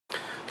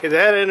Okay,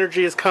 that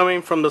energy is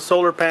coming from the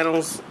solar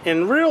panels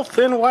in real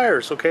thin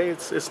wires. Okay,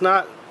 it's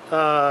not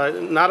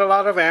not a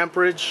lot of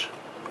amperage,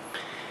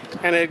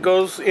 and it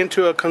goes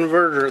into a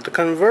converter. The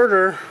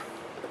converter,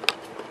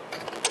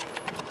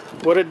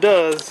 what it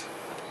does,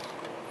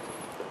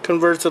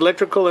 converts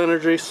electrical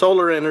energy,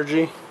 solar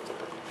energy,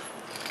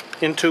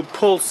 into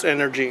pulse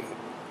energy,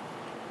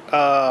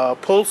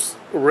 pulse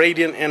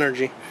radiant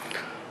energy.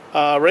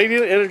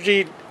 Radiant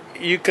energy,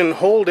 you can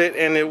hold it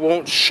and it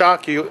won't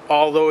shock you,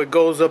 although it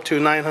goes up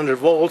to 900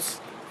 volts.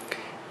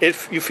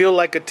 If you feel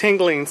like a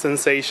tingling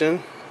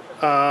sensation,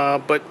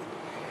 but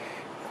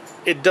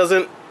it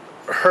doesn't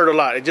hurt a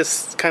lot. It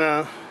just kind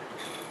of,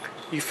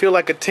 you feel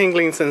like a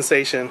tingling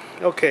sensation.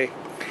 Okay,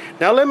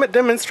 now let me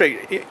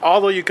demonstrate.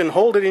 Although you can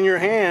hold it in your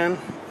hand,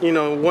 you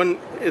know, when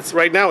it's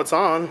right now it's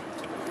on,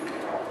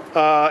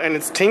 and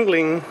it's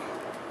tingling.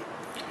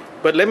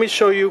 But let me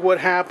show you what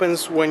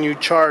happens when you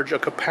charge a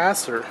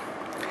capacitor.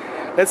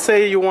 Let's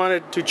say you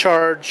wanted to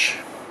charge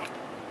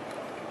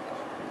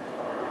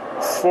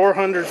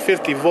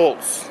 450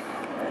 volts.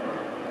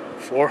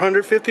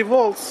 450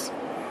 volts.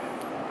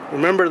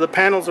 Remember, the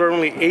panels are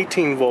only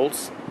 18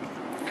 volts.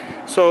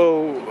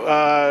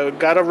 So,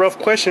 got a rough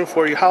question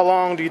for you. How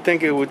long do you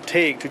think it would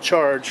take to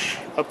charge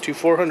up to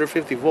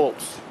 450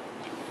 volts?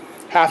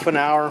 Half an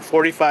hour,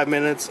 45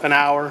 minutes, an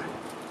hour?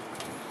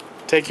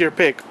 Take your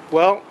pick.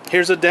 Well,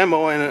 here's a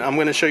demo, and I'm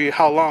going to show you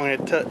how long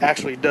it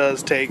actually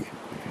does take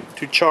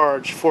to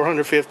charge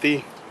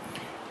 450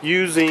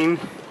 using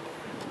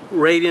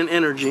radiant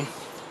energy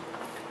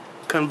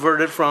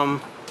converted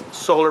from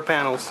solar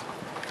panels.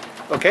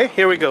 Okay,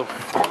 here we go.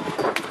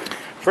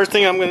 First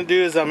thing I'm going to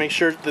do is I'll make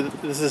sure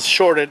that this is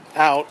shorted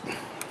out.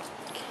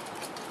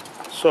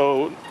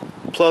 So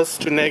plus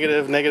to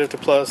negative, negative to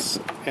plus,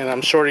 and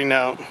I'm shorting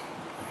out.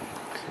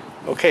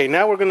 Okay,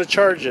 now we're going to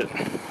charge it.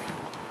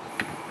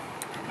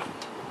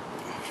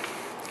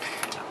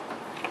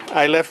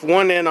 I left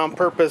one end on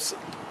purpose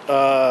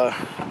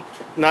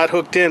not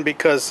hooked in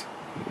because,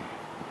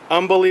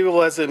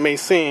 unbelievable as it may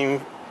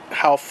seem,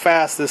 how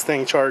fast this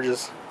thing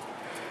charges.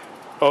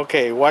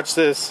 Okay, watch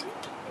this.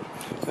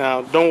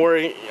 Now don't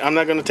worry, I'm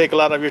not going to take a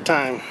lot of your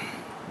time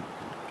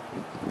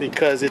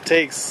because it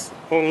takes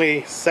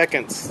only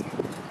seconds.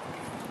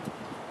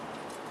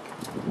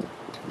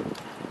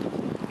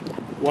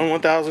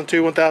 1,000,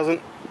 2, 1,000.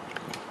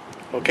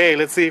 Okay,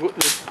 let's see.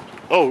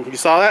 Oh, you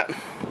saw that?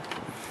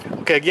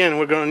 Okay, again,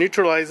 we're going to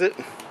neutralize it.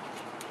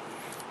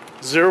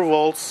 0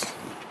 volts.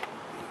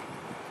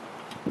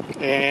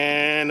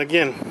 And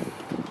again,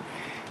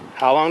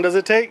 how long does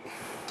it take?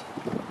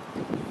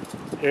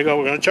 Here you go,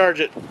 we're going to charge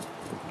it.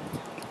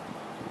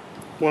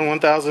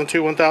 1,000,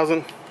 2,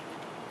 1,000.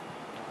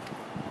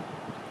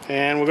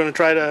 And we're going to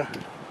try to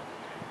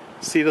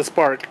see the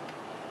spark.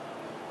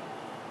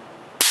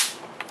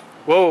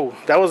 Whoa,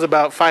 that was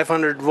about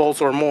 500 volts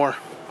or more.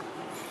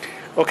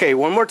 Okay,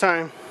 one more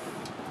time.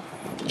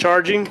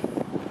 Charging.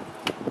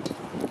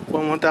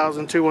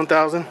 1,000, 2,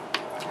 1,000.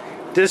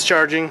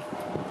 Discharging.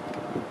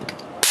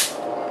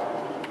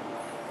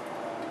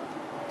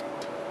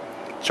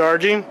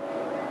 Charging.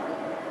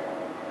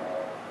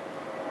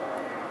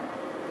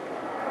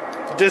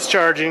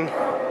 Discharging.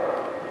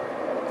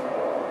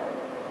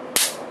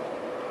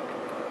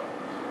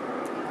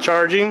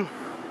 Charging.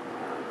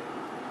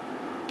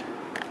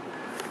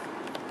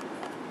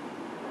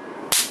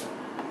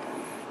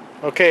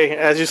 Okay,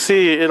 as you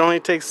see, it only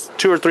takes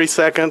 2 or 3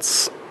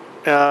 seconds,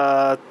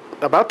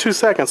 about 2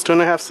 seconds,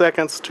 2.5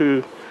 seconds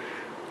to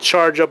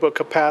charge up a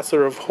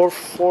capacitor of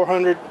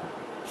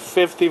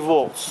 450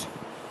 volts.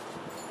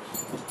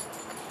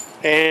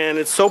 And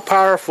it's so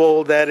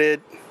powerful that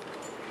it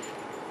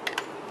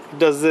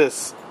does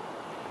this.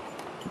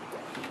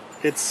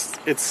 It's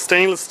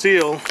stainless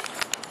steel,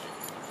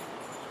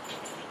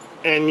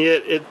 and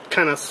yet it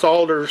kind of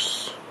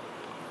solders,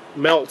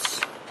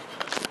 melts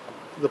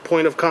the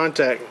point of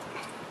contact.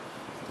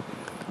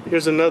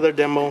 Here's another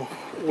demo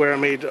where I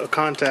made a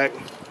contact,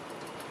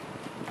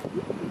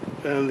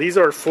 and these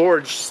are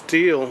forged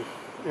steel,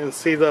 and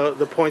see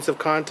the points of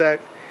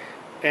contact.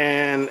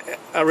 And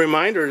a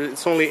reminder,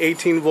 it's only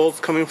 18 volts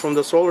coming from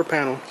the solar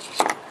panel.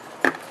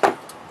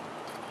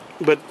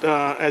 But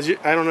I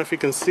don't know if you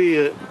can see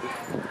it,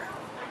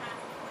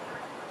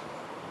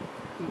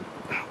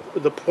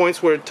 the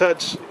points where it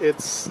touched,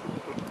 it's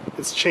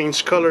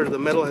changed color. The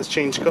metal has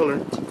changed color,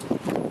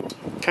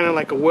 kind of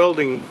like a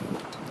welding.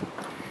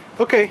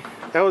 Okay,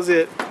 that was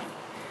it,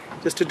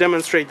 just to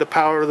demonstrate the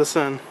power of the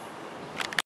sun.